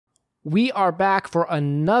We are back for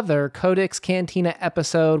another Codex Cantina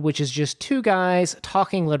episode, which is just two guys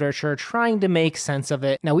talking literature, trying to make sense of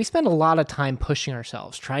it. Now, we spend a lot of time pushing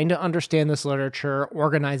ourselves, trying to understand this literature,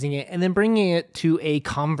 organizing it, and then bringing it to a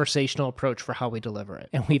conversational approach for how we deliver it.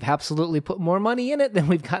 And we've absolutely put more money in it than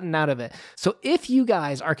we've gotten out of it. So if you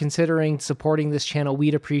guys are considering supporting this channel,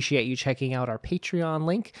 we'd appreciate you checking out our Patreon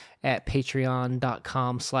link at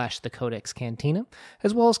patreon.com/thecodexcantina,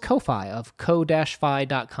 as well as Ko-Fi of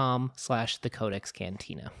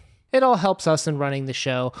ko-fi.com/thecodexcantina. It all helps us in running the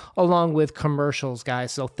show, along with commercials,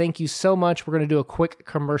 guys. So thank you so much. We're going to do a quick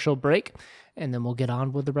commercial break, and then we'll get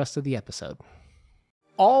on with the rest of the episode.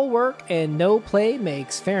 All work and no play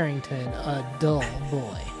makes Farrington a dull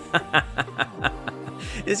boy.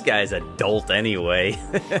 This guy's adult anyway.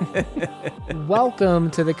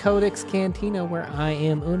 Welcome to the Codex Cantina, where I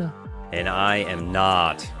am Una. And I am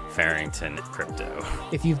not Farrington Crypto.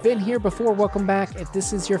 If you've been here before, welcome back. If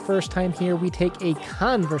this is your first time here, we take a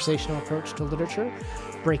conversational approach to literature,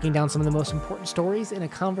 breaking down some of the most important stories in a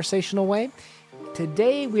conversational way.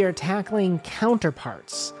 Today, we are tackling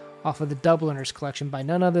Counterparts, off of the Dubliners collection by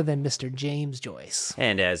none other than Mr. James Joyce.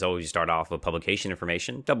 And as always, start off with publication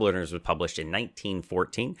information. Dubliners was published in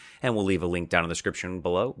 1914, and we'll leave a link down in the description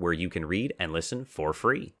below where you can read and listen for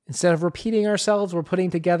free. Instead of repeating ourselves, we're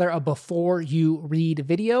putting together a before you read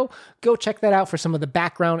video. Go check that out for some of the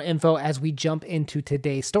background info as we jump into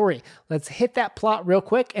today's story. Let's hit that plot real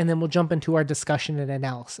quick, and then we'll jump into our discussion and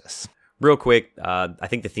analysis. Real quick, I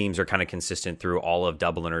think the themes are kind of consistent through all of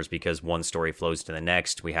Dubliners because one story flows to the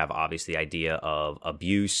next. We have obviously the idea of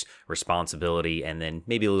abuse, responsibility, and then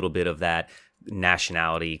maybe a little bit of that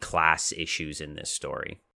nationality, class issues in this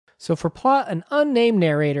story. So for plot, an unnamed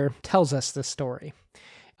narrator tells us this story.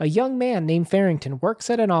 A young man named Farrington works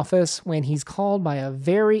at an office when he's called by a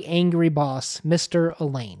very angry boss, Mr.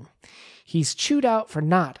 Elaine. He's chewed out for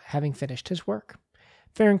not having finished his work.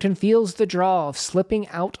 Farrington feels the draw of slipping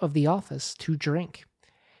out of the office to drink.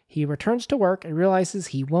 He returns to work and realizes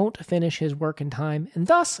he won't finish his work in time, and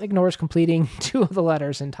thus ignores completing 2 of the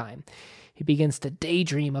letters in time. He begins to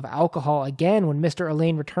daydream of alcohol again when Mr.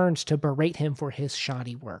 Elaine returns to berate him for his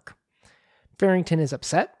shoddy work. Farrington is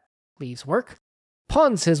upset, leaves work,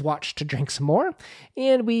 pawns his watch to drink some more,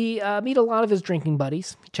 and we meet a lot of his drinking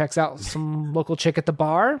buddies. He checks out some local chick at the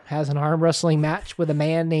bar, has an arm wrestling match with a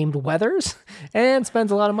man named Weathers, and spends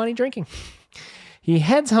a lot of money drinking. He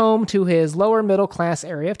heads home to his lower middle class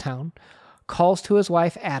area of town, calls to his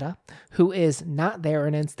wife Ada, who is not there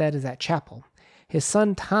and instead is at chapel. His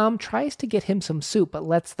son Tom tries to get him some soup but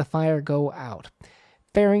lets the fire go out.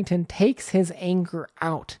 Farrington takes his anger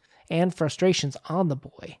out and frustrations on the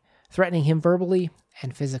boy, threatening him verbally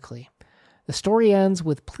and physically. The story ends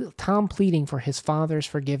with Tom pleading for his father's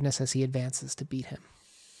forgiveness as he advances to beat him.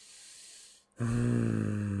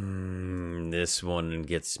 This one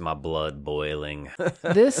gets my blood boiling.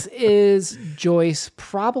 This is Joyce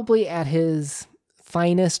probably at his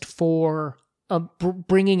finest for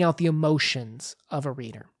bringing out the emotions of a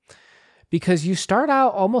reader. Because you start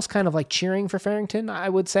out almost kind of like cheering for Farrington, I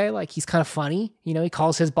would say. Like, he's kind of funny. You know, he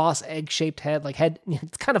calls his boss egg-shaped head.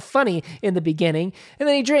 It's kind of funny in the beginning. And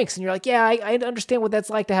then he drinks, and you're like, yeah, I understand what that's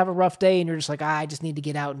like to have a rough day. And you're just like, I just need to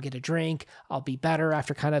get out and get a drink. I'll be better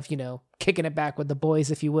after kind of, kicking it back with the boys,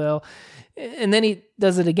 if you will. And then he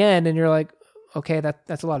does it again, and you're like, okay,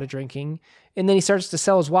 that's a lot of drinking. And then he starts to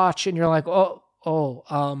sell his watch, and you're like,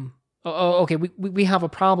 okay, we have a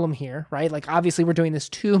problem here, right? Like, obviously we're doing this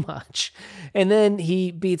too much. And then he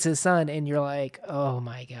beats his son, and you're like, oh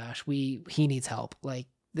my gosh, he needs help. Like,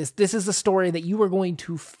 this is the story that you are going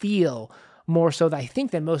to feel more so, I think,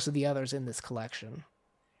 than most of the others in this collection.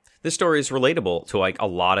 This story is relatable to a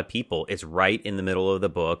lot of people. It's right in the middle of the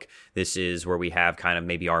book. This is where we have kind of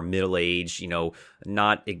maybe our middle age,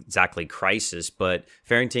 not exactly crisis, but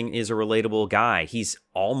Farrington is a relatable guy. He's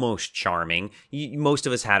almost charming. Most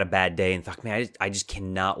of us had a bad day and thought, man, I just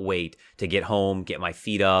cannot wait to get home, get my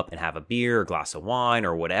feet up and have a beer, a glass of wine,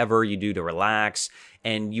 or whatever you do to relax.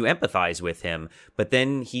 And you empathize with him, but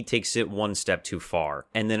then he takes it one step too far,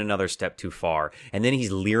 and then another step too far, and then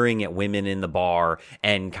he's leering at women in the bar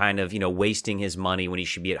and kind of, wasting his money when he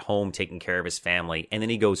should be at home taking care of his family. And then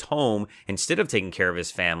he goes home instead of taking care of his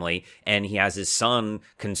family, and he has his son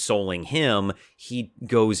consoling him. He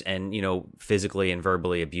goes and, physically and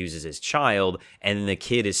verbally abuses his child, and the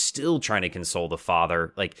kid is still trying to console the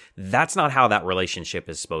father. Like, that's not how that relationship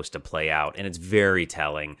is supposed to play out, and it's very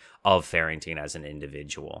telling of Farrington as an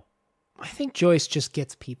individual. I think Joyce just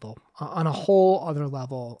gets people on a whole other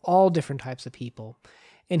level, all different types of people.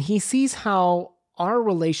 And he sees how our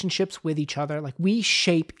relationships with each other, like, we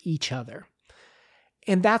shape each other.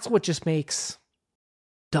 And that's what just makes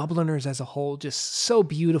Dubliners as a whole, just so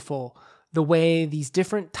beautiful, the way these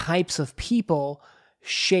different types of people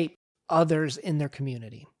shape others in their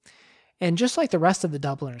community. And just like the rest of the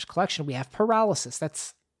Dubliners collection, we have paralysis.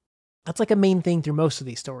 That's like a main thing through most of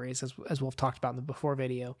these stories, as we've talked about in the before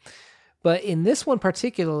video. But in this one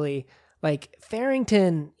particularly, like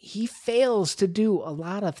Farrington, he fails to do a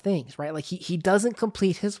lot of things, right? Like he doesn't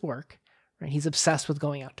complete his work, right? He's obsessed with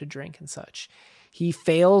going out to drink and such. He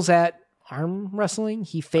fails at arm wrestling.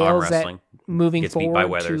 He fails at moving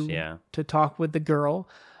forward to talk with the girl.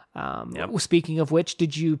 Speaking of which,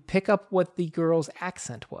 did you pick up what the girl's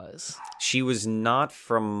accent was? She was not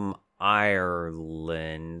from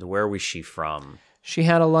Ireland. Where was she from? She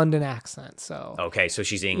had a London accent, so... Okay, so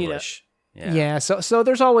she's English. Yeah, so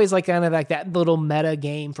there's always like kind of like that little meta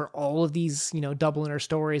game for all of these, Dubliner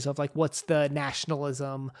stories of like what's the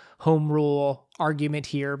nationalism, home rule argument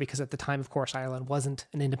here, because at the time, of course, Ireland wasn't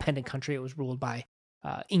an independent country. It was ruled by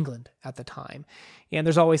England at the time. And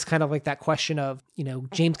there's always kind of like that question of,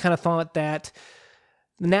 James kind of thought that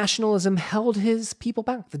the nationalism held his people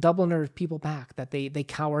back, the Dubliner people back, that they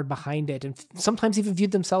cowered behind it and sometimes even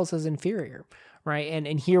viewed themselves as inferior. Right.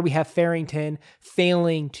 And here we have Farrington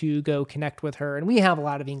failing to go connect with her. And we have a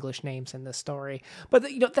lot of English names in this story. But,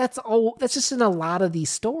 that's just in a lot of these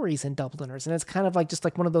stories in Dubliners. And it's kind of like just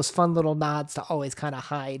like one of those fun little nods to always kind of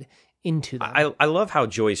hide into them. I love how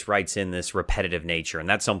Joyce writes in this repetitive nature. And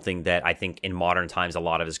that's something that I think in modern times, a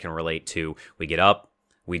lot of us can relate to. We get up,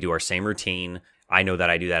 we do our same routine. I know that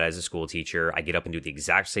I do that as a school teacher. I get up and do the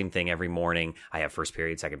exact same thing every morning. I have first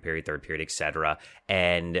period, second period, third period, etc.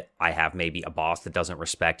 And I have maybe a boss that doesn't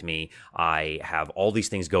respect me. I have all these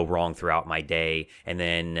things go wrong throughout my day. And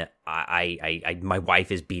then my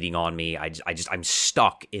wife is beating on me. I'm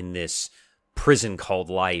stuck in this prison called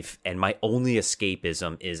life. And my only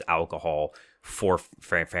escapism is alcohol for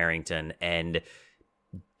Farrington. And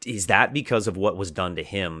is that because of what was done to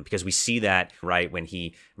him? Because we see that, right, when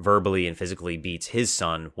he verbally and physically beats his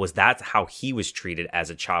son, was that how he was treated as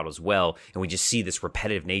a child as well? And we just see this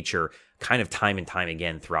repetitive nature kind of time and time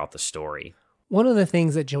again throughout the story. One of the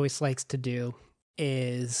things that Joyce likes to do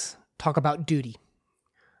is talk about duty.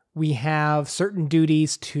 We have certain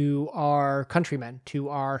duties to our countrymen, to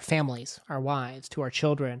our families, our wives, to our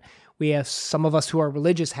children. We have some of us who are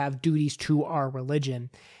religious have duties to our religion.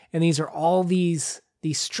 And these are all these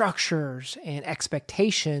structures and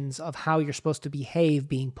expectations of how you're supposed to behave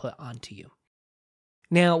being put onto you.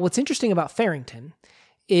 Now, what's interesting about Farrington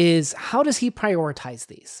is how does he prioritize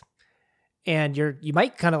these? And you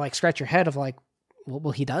might kind of like scratch your head of like,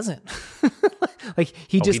 well, he doesn't. Like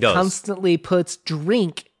he constantly puts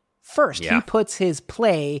drink first. Yeah. He puts his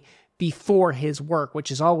play before his work, which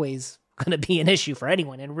is always going to be an issue for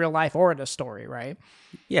anyone in real life or in a story, right?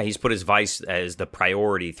 Yeah, he's put his vice as the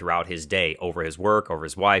priority throughout his day over his work, over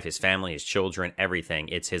his wife, his family, his children, everything.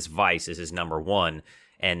 It's his vice is his number one.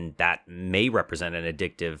 And that may represent an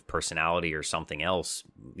addictive personality or something else,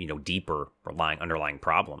 deeper underlying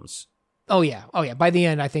problems. Oh, yeah. By the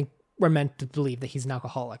end, I think we're meant to believe that he's an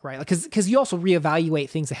alcoholic, right? Because you also reevaluate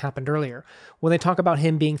things that happened earlier. When they talk about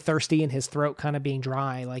him being thirsty and his throat kind of being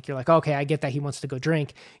dry, like you're like, okay, I get that he wants to go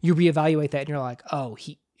drink. You reevaluate that and you're like, oh,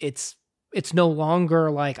 it's no longer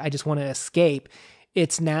like I just want to escape.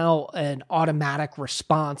 It's now an automatic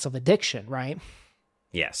response of addiction, right?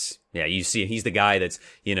 Yes. Yeah, you see he's the guy that's,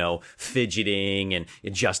 fidgeting and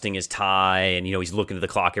adjusting his tie and, he's looking at the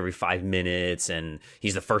clock every 5 minutes and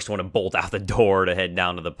he's the first one to bolt out the door to head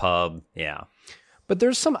down to the pub. Yeah. But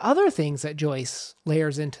there's some other things that Joyce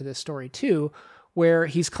layers into this story too, where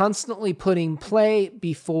he's constantly putting play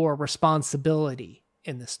before responsibility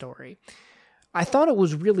in the story. I thought it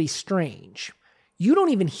was really strange. You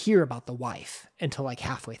don't even hear about the wife until like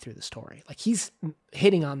halfway through the story. Like he's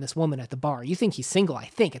hitting on this woman at the bar. You think he's single, I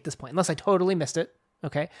think, at this point, unless I totally missed it.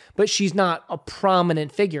 Okay. But she's not a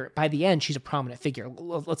prominent figure. By the end, she's a prominent figure.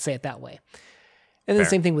 Let's say it that way. And then the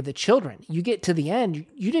same thing with the children. You get to the end,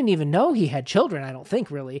 you didn't even know he had children, I don't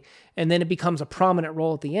think, really. And then it becomes a prominent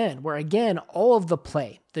role at the end, where again, all of the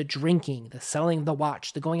play, the drinking, the selling the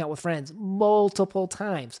watch, the going out with friends, multiple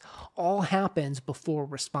times, all happens before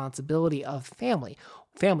responsibility of family.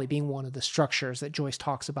 Family being one of the structures that Joyce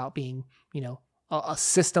talks about being, a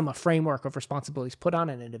system, a framework of responsibilities put on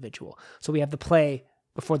an individual. So we have the play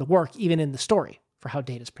before the work, even in the story, for how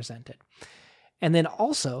data is presented. And then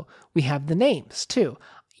also we have the names too.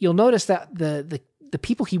 You'll notice that the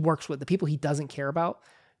people he works with, the people he doesn't care about,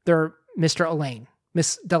 they're Mr. Elaine,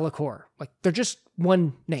 Miss Delacour. Like they're just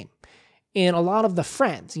one name. And a lot of the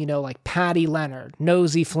friends, like Patty Leonard,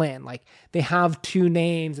 Nosy Flynn, like they have two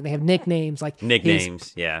names and they have nicknames. Like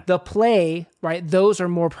nicknames, yeah. The play, right? Those are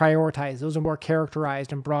more prioritized. Those are more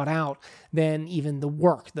characterized and brought out than even the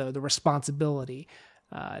work, the responsibility.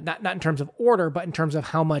 Not in terms of order, but in terms of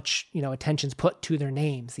how much attention's put to their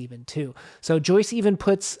names, even too. So Joyce even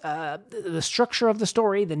puts the structure of the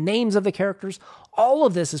story, the names of the characters. All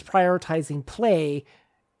of this is prioritizing play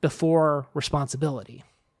before responsibility.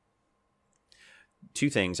 Two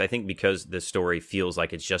things. I think because the story feels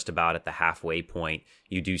like it's just about at the halfway point,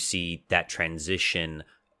 you do see that transition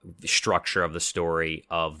structure of the story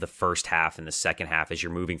of the first half and the second half as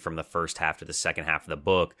you're moving from the first half to the second half of the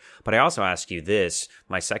book. But I also ask you this,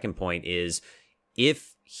 my second point is,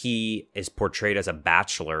 if he is portrayed as a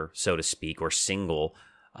bachelor, so to speak, or single,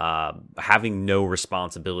 having no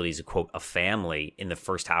responsibilities, quote, a family in the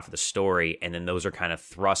first half of the story, and then those are kind of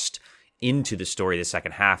thrust into the story the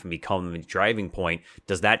second half and become the driving point,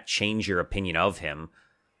 does that change your opinion of him?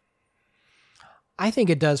 I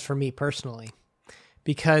think it does for me personally,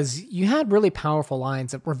 because you had really powerful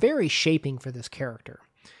lines that were very shaping for this character,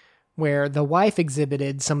 where the wife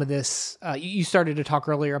exhibited some of this. You started to talk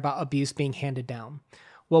earlier about abuse being handed down.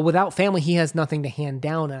 Well, without family, he has nothing to hand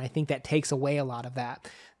down, and I think that takes away a lot of that.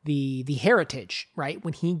 The heritage, right?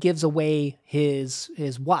 When he gives away his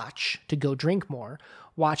watch to go drink more,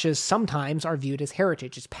 watches sometimes are viewed as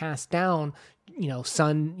heritage. It's passed down,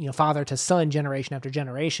 father to son, generation after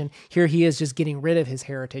generation. Here he is just getting rid of his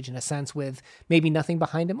heritage in a sense with maybe nothing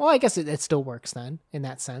behind him. Well, I guess it still works then in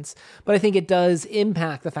that sense. But I think it does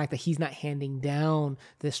impact the fact that he's not handing down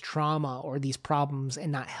this trauma or these problems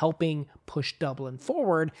and not helping push Dublin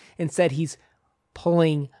forward. Instead, he's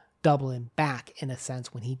pulling Dublin back in a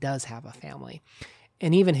sense when he does have a family.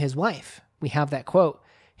 And even his wife, we have that quote,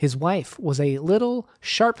 his wife was a little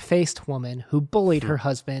sharp-faced woman who bullied her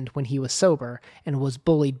husband when he was sober and was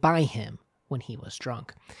bullied by him when he was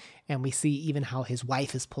drunk. And we see even how his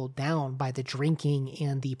wife is pulled down by the drinking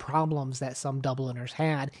and the problems that some Dubliners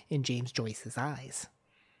had in James Joyce's eyes.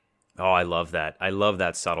 Oh, I love that. I love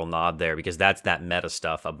that subtle nod there, because that's that meta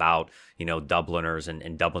stuff about, Dubliners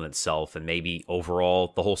and Dublin itself, and maybe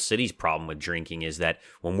overall the whole city's problem with drinking is that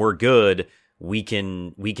when we're good, we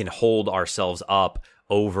can hold ourselves up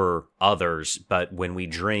over others, but when we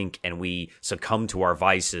drink and we succumb to our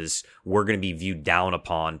vices, we're going to be viewed down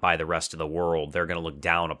upon by the rest of the world. They're going to look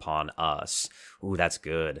down upon us. Ooh, that's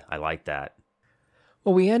good. I like that.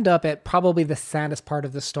 Well, we end up at probably the saddest part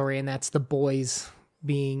of the story, and that's the boys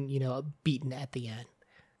being, beaten at the end.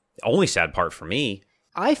 The only sad part for me.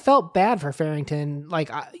 I felt bad for Farrington.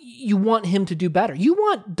 You want him to do better. You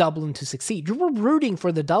want Dublin to succeed. You were rooting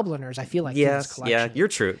for the Dubliners, I feel like. Yes, yeah, you're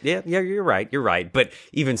true. Yeah, you're right. But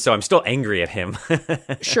even so, I'm still angry at him.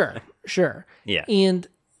 Sure. Yeah. And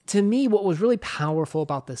to me, what was really powerful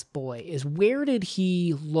about this boy is, where did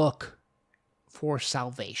he look for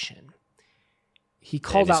salvation? He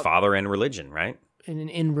called his out father and religion, right?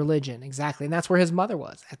 In religion, exactly. And that's where his mother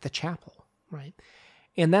was, at the chapel, right?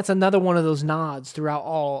 And that's another one of those nods throughout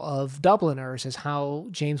all of Dubliners, is how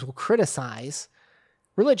James will criticize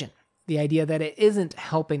religion. The idea that it isn't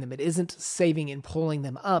helping them, it isn't saving and pulling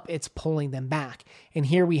them up, it's pulling them back. And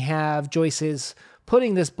here we have Joyce's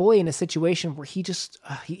putting this boy in a situation where he just,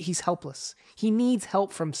 he's helpless. He needs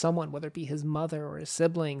help from someone, whether it be his mother or his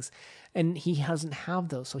siblings, and he doesn't have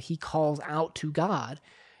those. So he calls out to God,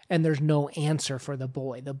 and there's no answer for the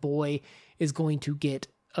boy. The boy is going to get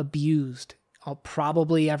abused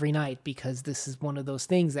probably every night, because this is one of those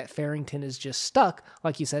things that Farrington is just stuck,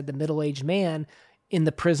 like you said, the middle-aged man in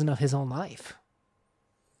the prison of his own life.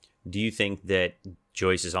 Do you think that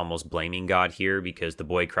Joyce is almost blaming God here because the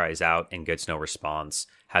boy cries out and gets no response,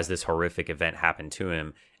 has this horrific event happen to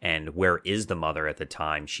him, and where is the mother at the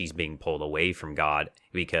time? She's being pulled away from God,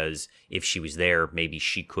 because if she was there, maybe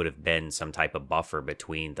she could have been some type of buffer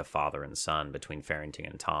between the father and son, between Farrington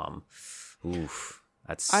and Tom. Oof.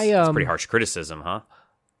 That's pretty harsh criticism, huh?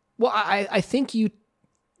 Well, I think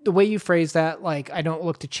the way you phrase that, I don't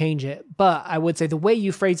look to change it, but I would say the way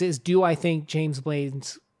you phrase it is, do I think James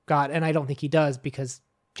blames God? And I don't think he does, because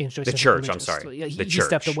James Joyce... The church, I'm sorry. He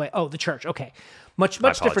stepped away. Oh, the church, okay. Much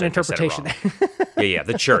different interpretation. Yeah,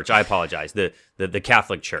 the church. I apologize. The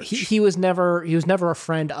Catholic Church. He was never a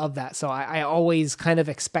friend of that, so I always kind of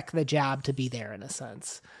expect the jab to be there in a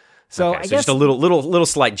sense. So I guess just a little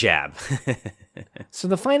slight jab. So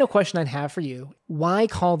the final question I'd have for you: why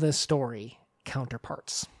call this story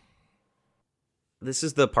Counterparts? This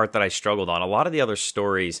is the part that I struggled on. A lot of the other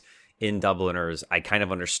stories in Dubliners, I kind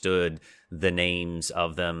of understood the names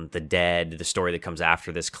of them, the dead, the story that comes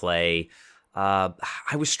after this, Clay. I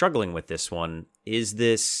was struggling with this one. Is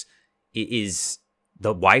this is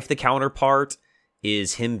the wife the counterpart?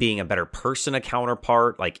 Is him being a better person a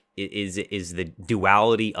counterpart? Like, is the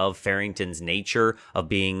duality of Farrington's nature of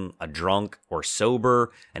being a drunk or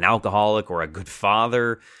sober, an alcoholic or a good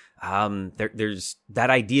father? There's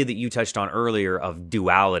that idea that you touched on earlier of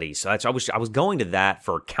duality. So I was going to that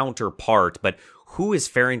for counterpart, but who is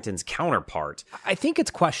Farrington's counterpart? I think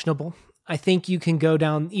it's questionable. I think you can go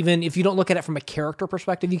down, even if you don't look at it from a character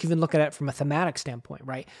perspective, you can even look at it from a thematic standpoint,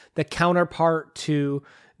 right? The counterpart to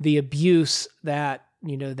the abuse that,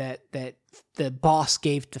 that the boss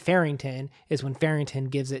gave to Farrington is when Farrington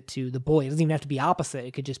gives it to the boy. It doesn't even have to be opposite.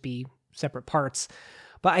 It could just be separate parts.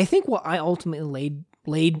 But I think what I ultimately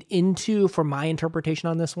laid into for my interpretation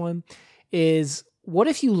on this one is, what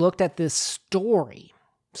if you looked at this story?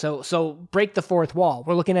 So break the fourth wall.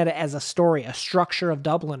 We're looking at it as a story, a structure of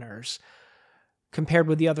Dubliners compared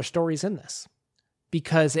with the other stories in this.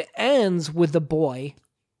 Because it ends with the boy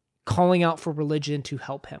calling out for religion to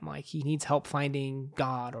help him. Like, he needs help finding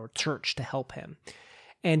God or church to help him.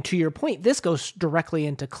 And to your point, this goes directly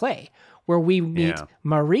into Clay, where we meet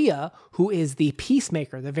Maria, who is the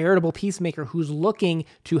peacemaker, the veritable peacemaker who's looking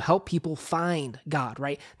to help people find God,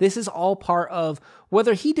 right? This is all part of,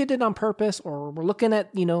 whether he did it on purpose or we're looking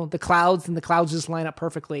at, the clouds and the clouds just line up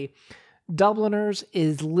perfectly. Dubliners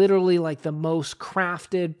is literally like the most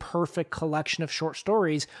crafted, perfect collection of short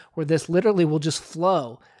stories where this literally will just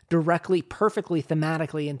flow directly, perfectly,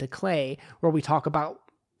 thematically into Clay, where we talk about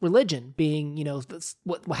religion being,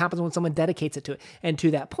 what happens when someone dedicates it to it. And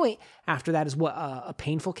to that point, after that is a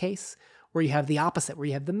painful case, where you have the opposite, where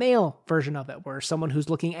you have the male version of it, where someone who's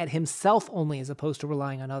looking at himself only as opposed to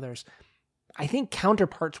relying on others. I think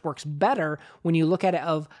Counterparts works better when you look at it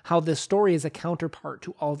of how this story is a counterpart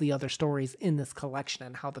to all the other stories in this collection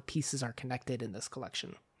and how the pieces are connected in this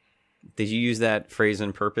collection. Did you use that phrase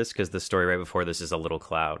on purpose? Because the story right before this is a little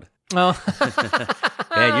cloud. Oh.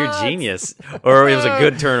 Man, you're genius. Or it was a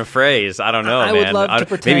good turn of phrase. I don't know, I man. would love to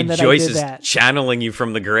pretend maybe that Joyce I did that. is channeling you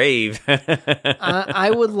from the grave. I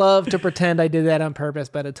would love to pretend I did that on purpose,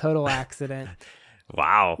 but a total accident.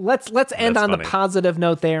 Wow. Let's end on the positive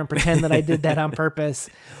note there and pretend that I did that on purpose.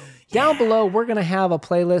 Down below, we're going to have a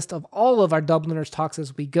playlist of all of our Dubliners talks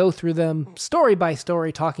as we go through them story by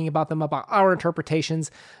story, talking about them, about our interpretations.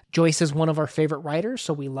 Joyce is one of our favorite writers,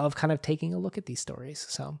 so we love kind of taking a look at these stories.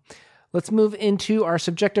 So let's move into our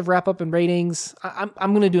subjective wrap-up and ratings. I'm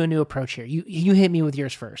going to do a new approach here. You hit me with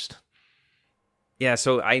yours first. Yeah,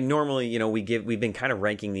 so I normally, we've been kind of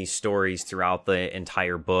ranking these stories throughout the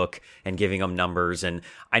entire book and giving them numbers. And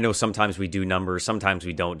I know sometimes we do numbers, sometimes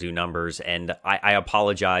we don't do numbers. And I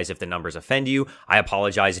apologize if the numbers offend you. I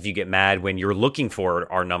apologize if you get mad when you're looking for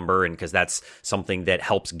our number, and because that's something that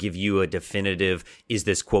helps give you a definitive, is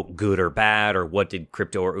this quote good or bad, or what did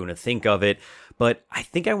Crypto or Una think of it? But I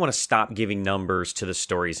think I want to stop giving numbers to the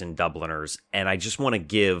stories in Dubliners, and I just want to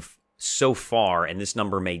give, so far, and this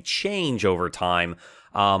number may change over time,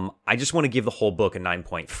 I just want to give the whole book a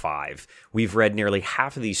 9.5. We've read nearly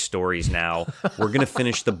half of these stories now. We're going to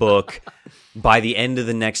finish the book by the end of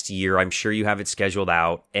the next year. I'm sure you have it scheduled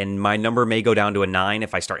out, and my number may go down to a 9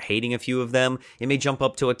 if I start hating a few of them. It may jump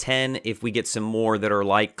up to a 10 if we get some more that are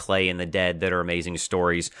like Clay and the Dead, that are amazing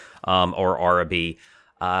stories, or Araby.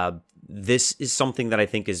 This is something that I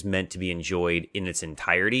think is meant to be enjoyed in its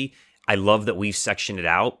entirety. I love that we've sectioned it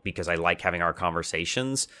out because I like having our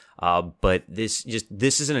conversations. But this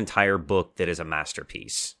is an entire book that is a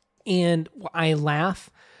masterpiece. And I laugh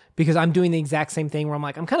because I'm doing the exact same thing where I'm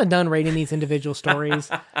like, I'm kind of done rating these individual stories.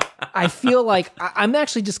 I feel like I'm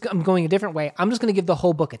going a different way. I'm just going to give the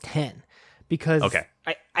whole book a 10 because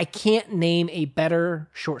I can't name a better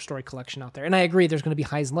short story collection out there. And I agree, there's going to be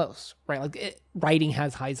highs and lows, right? Like writing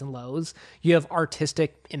has highs and lows. You have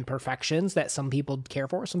artistic imperfections that some people care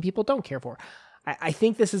for, some people don't care for. I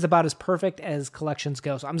think this is about as perfect as collections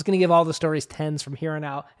go. So I'm just going to give all the stories 10s from here on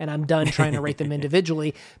out, and I'm done trying to rate them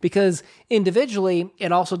individually, because individually,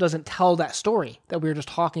 it also doesn't tell that story that we were just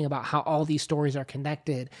talking about, how all these stories are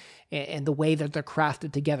connected and the way that they're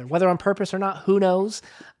crafted together. Whether on purpose or not, who knows?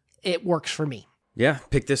 It works for me. Yeah,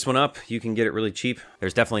 pick this one up. You can get it really cheap.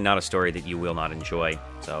 There's definitely not a story that you will not enjoy.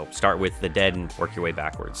 So start with The Dead and work your way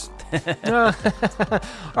backwards. All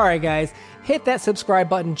right, guys. Hit that subscribe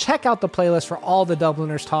button. Check out the playlist for all the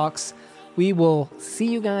Dubliners talks. We will see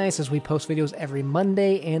you guys as we post videos every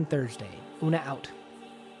Monday and Thursday. Una out.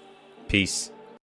 Peace.